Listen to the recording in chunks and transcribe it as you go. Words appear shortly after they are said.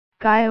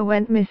Gaia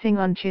went missing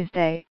on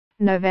Tuesday,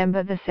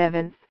 November the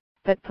 7th,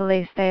 but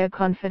police they are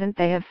confident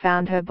they have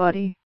found her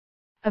body.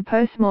 A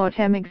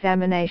post-mortem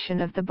examination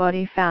of the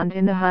body found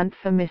in the hunt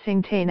for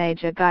missing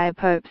teenager Gaia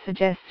Pope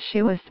suggests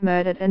she was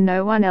murdered and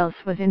no one else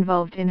was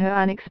involved in her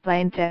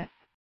unexplained death.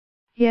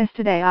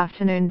 Yesterday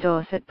afternoon,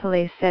 Dorset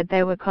police said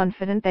they were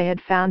confident they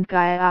had found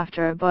Gaia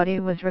after a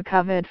body was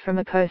recovered from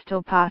a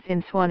coastal path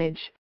in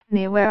Swanage,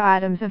 near where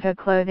items of her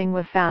clothing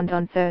were found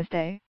on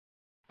Thursday.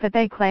 But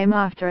they claim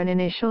after an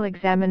initial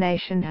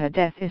examination her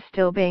death is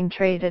still being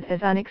treated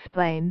as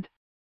unexplained.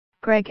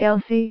 Greg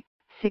Elsey,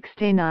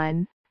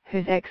 69,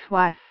 whose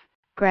ex-wife,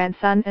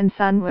 grandson and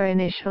son were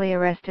initially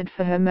arrested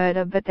for her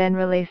murder but then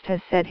released,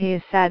 has said he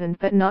is saddened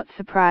but not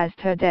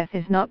surprised her death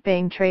is not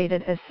being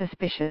treated as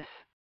suspicious.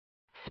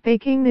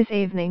 Speaking this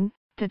evening,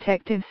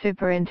 Detective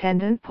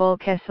Superintendent Paul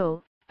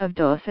Kessel, of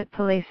Dorset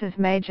Police's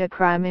Major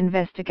Crime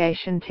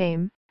Investigation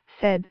Team,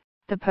 said,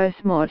 "The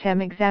post-mortem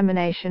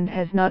examination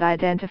has not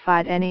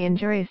identified any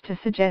injuries to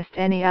suggest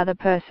any other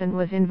person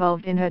was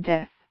involved in her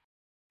death.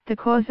 The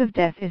cause of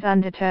death is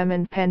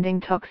undetermined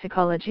pending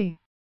toxicology.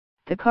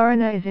 The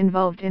coroner is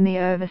involved in the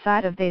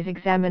oversight of these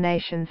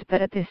examinations,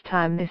 but at this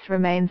time this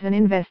remains an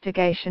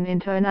investigation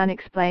into an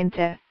unexplained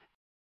death.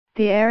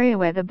 The area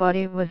where the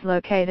body was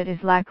located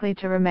is likely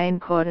to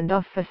remain cordoned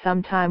off for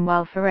some time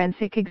while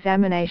forensic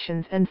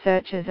examinations and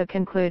searches are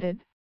concluded."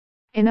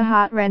 In a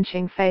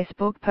heart-wrenching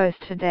Facebook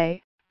post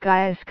today,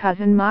 Gaia's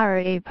cousin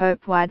Mara E.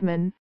 Pope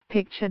Weidman,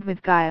 pictured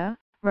with Gaia,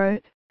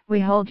 wrote,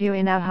 "We hold you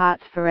in our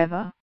hearts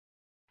forever.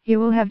 You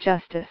will have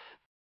justice."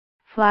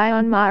 Fly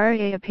on Mara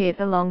E. appeared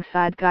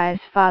alongside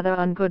Gaia's father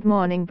on Good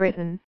Morning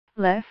Britain,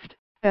 Left,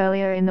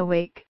 earlier in the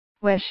week,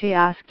 where she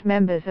asked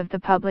members of the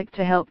public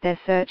to help their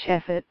search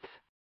efforts.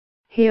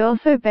 He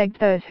also begged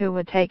those who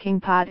were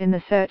taking part in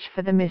the search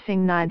for the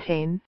missing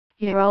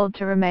 19-year-old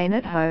to remain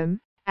at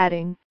home,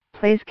 adding,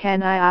 "Please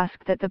can I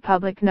ask that the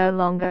public no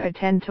longer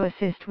attend to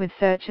assist with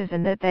searches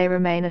and that they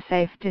remain a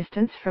safe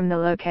distance from the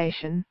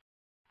location.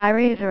 I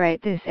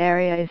reiterate this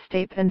area is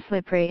steep and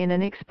slippery in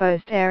an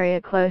exposed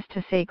area close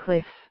to sea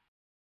cliffs.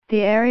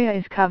 The area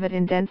is covered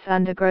in dense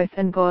undergrowth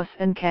and gorse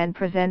and can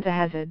present a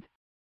hazard.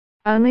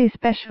 Only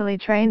specially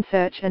trained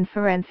search and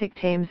forensic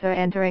teams are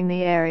entering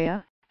the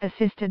area,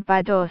 assisted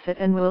by Dorset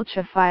and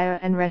Wiltshire Fire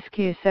and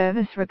Rescue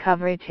Service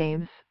recovery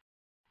teams."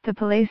 The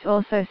police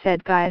also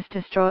said Gaia's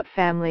distraught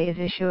family is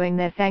issuing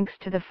their thanks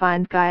to the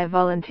Find Gaia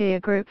volunteer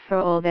group for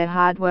all their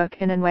hard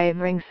work and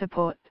unwavering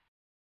support.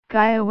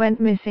 Gaia went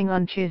missing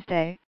on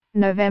Tuesday,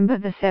 November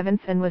the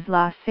 7th, and was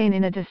last seen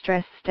in a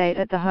distressed state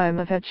at the home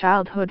of her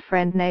childhood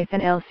friend Nathan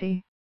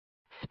Elsey.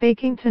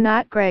 Speaking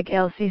tonight, Greg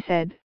Elsey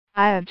said,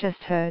 "I have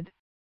just heard.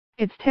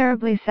 It's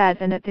terribly sad,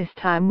 and at this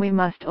time we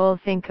must all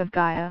think of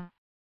Gaia."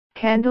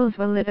 Candles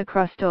were lit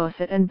across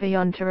Dorset and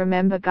beyond to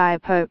remember Gaia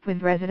Pope,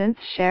 with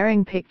residents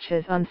sharing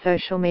pictures on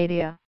social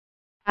media.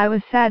 "I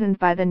was saddened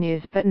by the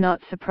news but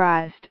not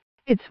surprised.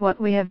 It's what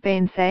we have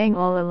been saying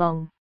all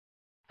along.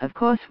 Of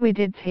course we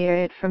did hear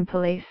it from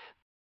police.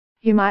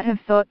 You might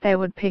have thought they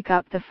would pick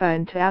up the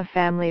phone to our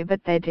family,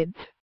 but they didn't."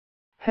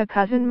 Her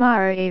cousin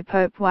Mara E.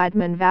 Pope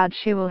Weidman vowed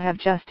she will have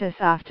justice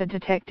after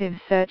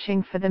detectives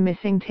searching for the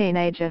missing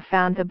teenager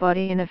found the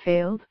body in a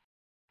field.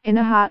 In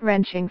a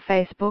heart-wrenching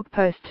Facebook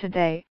post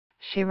today,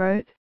 she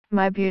wrote,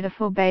 "My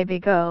beautiful baby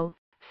girl,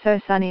 so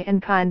sunny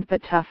and kind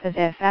but tough as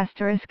F*******.